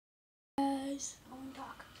guys, Owen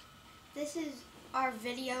Talk. This is our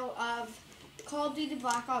video of Call of Duty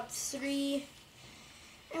Black Ops 3.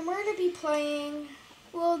 And we're going to be playing...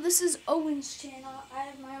 Well, this is Owen's channel. I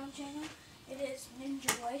have my own channel. It is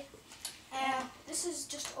Ninjoy. And this is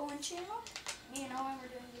just Owen's channel. Me and Owen were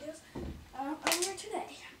doing videos earlier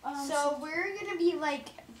today. So we're going to be like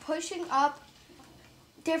pushing up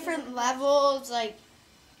different levels, like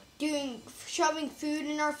shoving food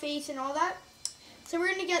in our face and all that. So we're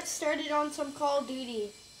going to get started on some Call of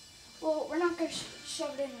Duty. Well, we're not going to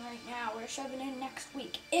shove it in right now. We're shoving it in next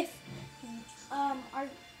week. If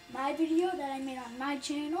my video that I made on my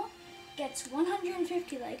channel gets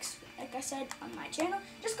 150 likes, like I said, on my channel,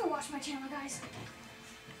 just go watch my channel, guys.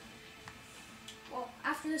 Well,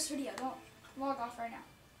 after this video, don't log off right now.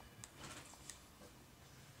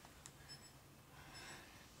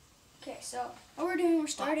 Okay, so what we're doing, we're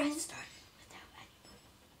starting. I started without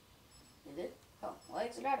anybody. You did? Oh, well,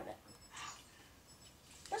 exit out of it.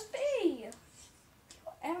 Just be.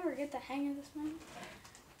 Ever get the hang of this, man?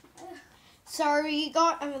 Sorry, you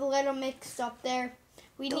got a little mixed up there.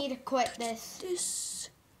 We need to quit this.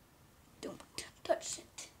 Don't touch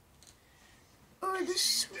it. Or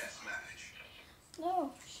this.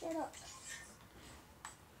 No, shut up.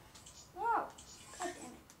 No, god damn it.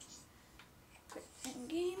 Quit in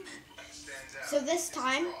game. So this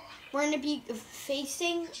time, we're going to be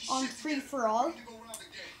facing on free-for-all.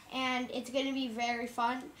 And it's going to be very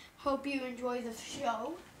fun. Hope you enjoy the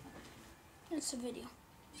show. It's a video.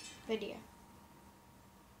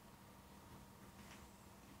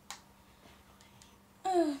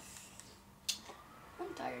 I'm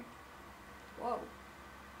tired. Whoa.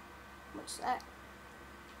 What's that?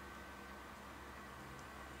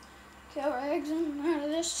 Okay, we're exiting out of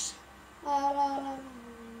this.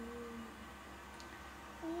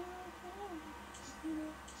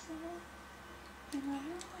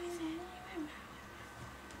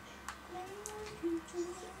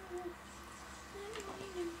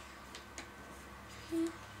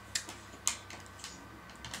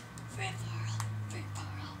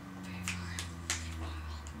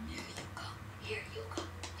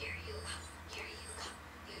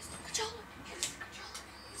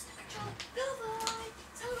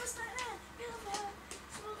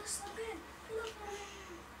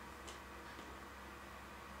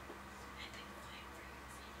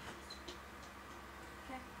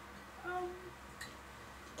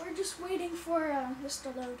 We're just waiting for this to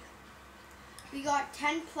load. We got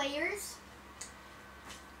 10 players.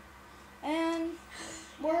 And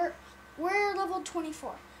we're level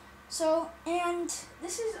 24. So, and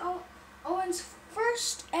this is Owen's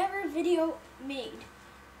first ever video made.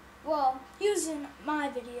 Well, he was in my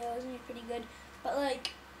videos and he's pretty good, but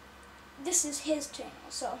like, this is his channel,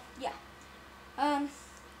 so yeah.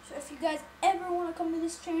 So if you guys ever want to come to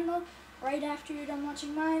this channel right after you're done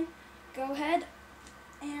watching mine, go ahead.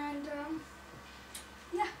 And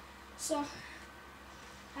yeah, so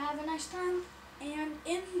have a nice time and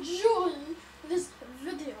enjoy this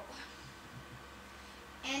video.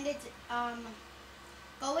 And it's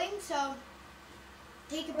going, so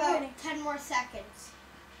take about 10 more seconds.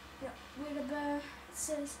 Yeah, wait a bit. It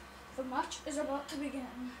says the match is about to begin.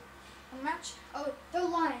 A match? Oh, they're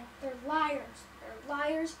lying. They're liars. They're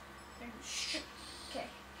liars. They're shit. Okay.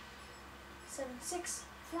 7, 6,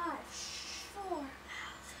 5, 4.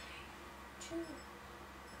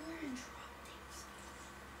 We're interrupting.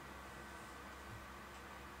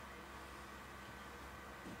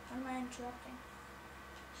 How am I interrupting?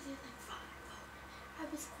 They're like 5, 4. I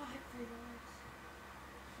was quiet for yours.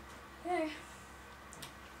 Hey.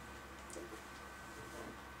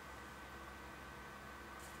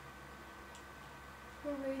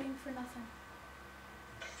 We're waiting for nothing.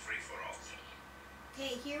 Free for all.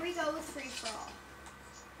 Okay, here we go with free for all.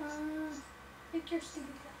 Pick your stupid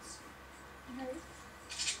guess. Man is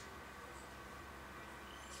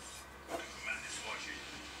watching.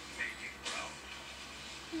 Make it proud.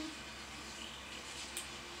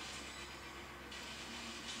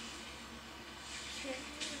 Okay,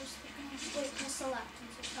 wait, press select.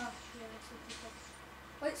 Oh, yeah, that's what people.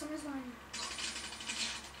 Wait, somebody's behind me.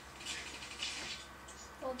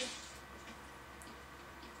 Hold it.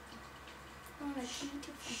 Oh, my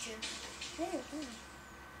YouTube feature. Hey.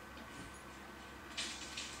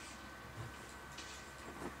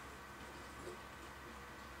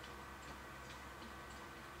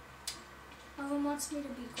 Owen wants me to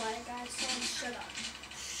be quiet, guys, so shut up.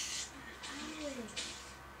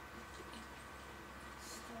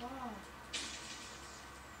 Stop.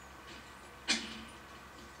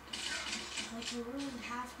 Like you ruined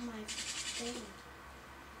half of my thing.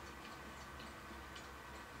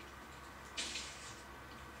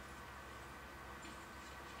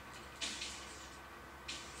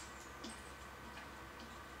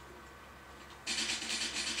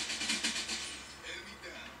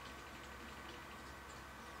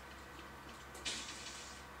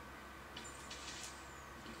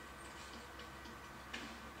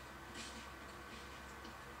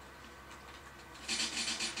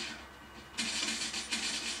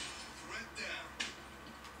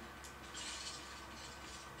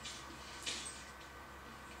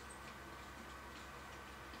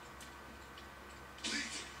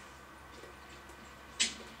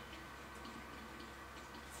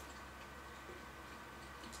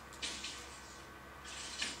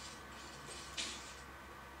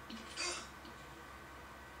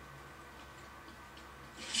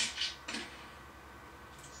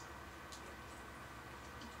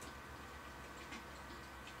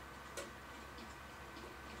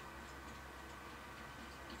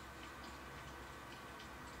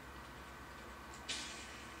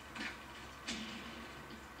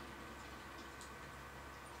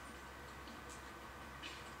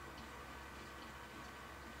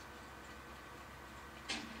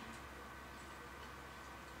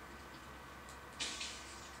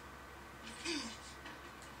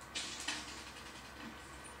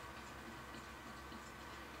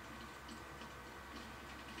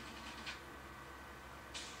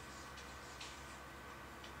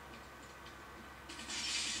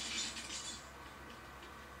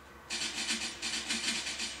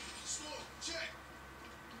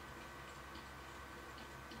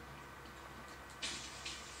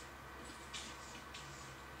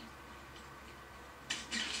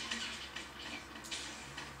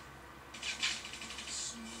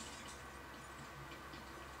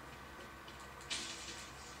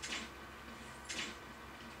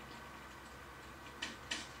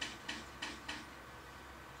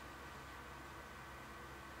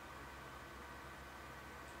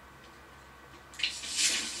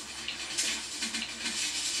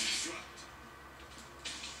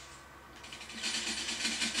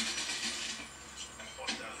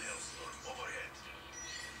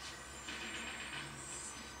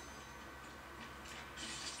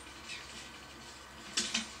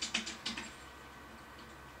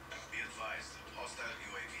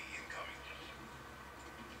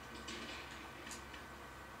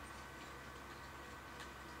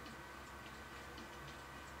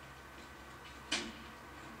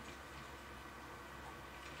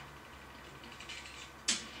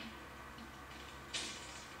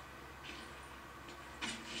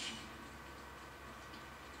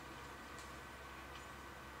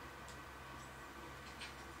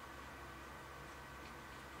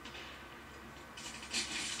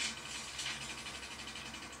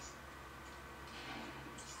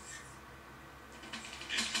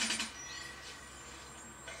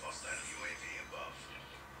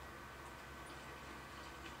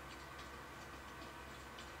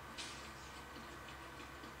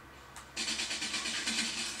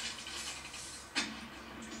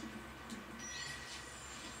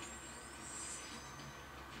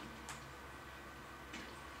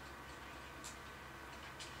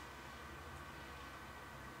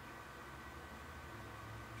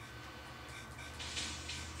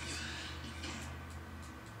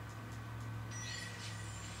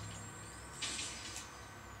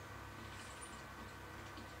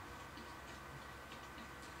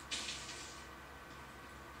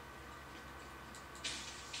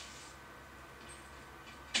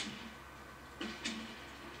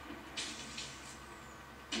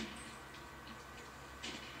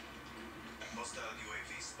 Hostile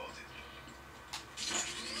UAV spotted. Be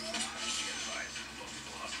advised,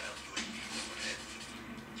 multiple hostile UAVs overhead.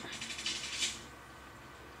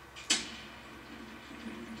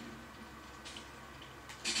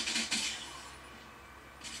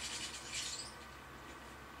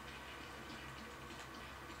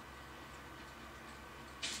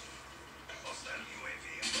 Hostile UAV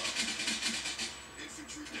above.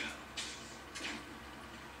 Infantry down.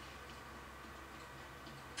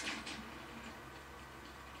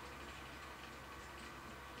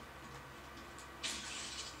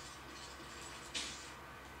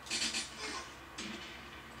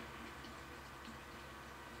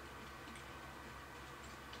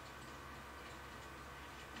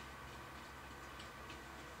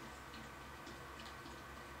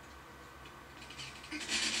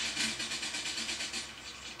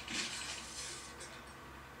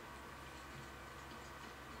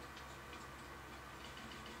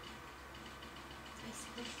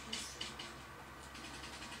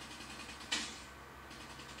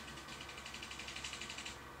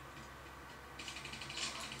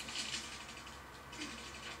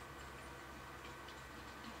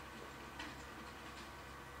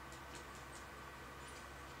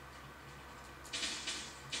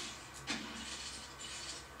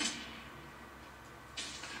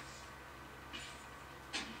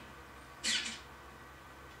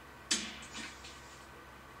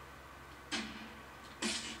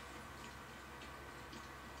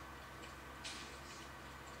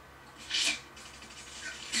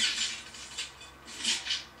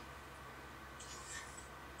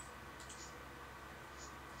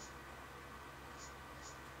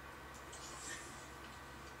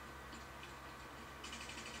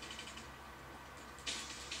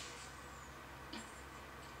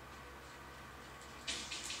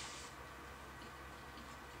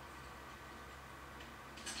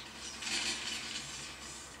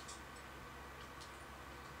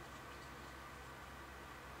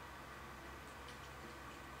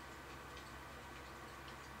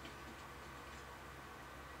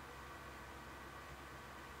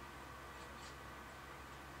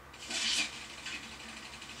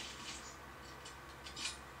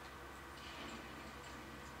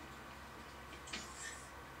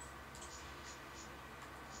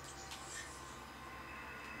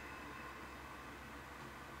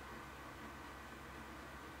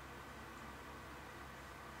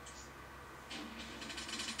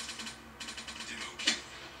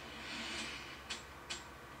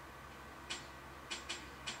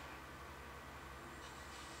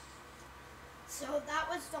 So that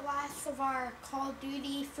was the last of our Call of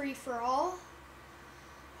Duty free-for-all.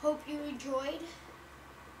 Hope you enjoyed.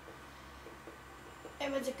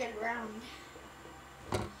 It was a good round.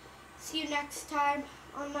 See you next time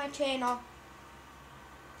on my channel.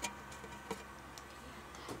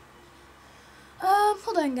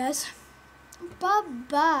 Hold on, guys.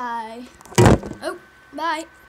 Bye-bye. Oh, bye.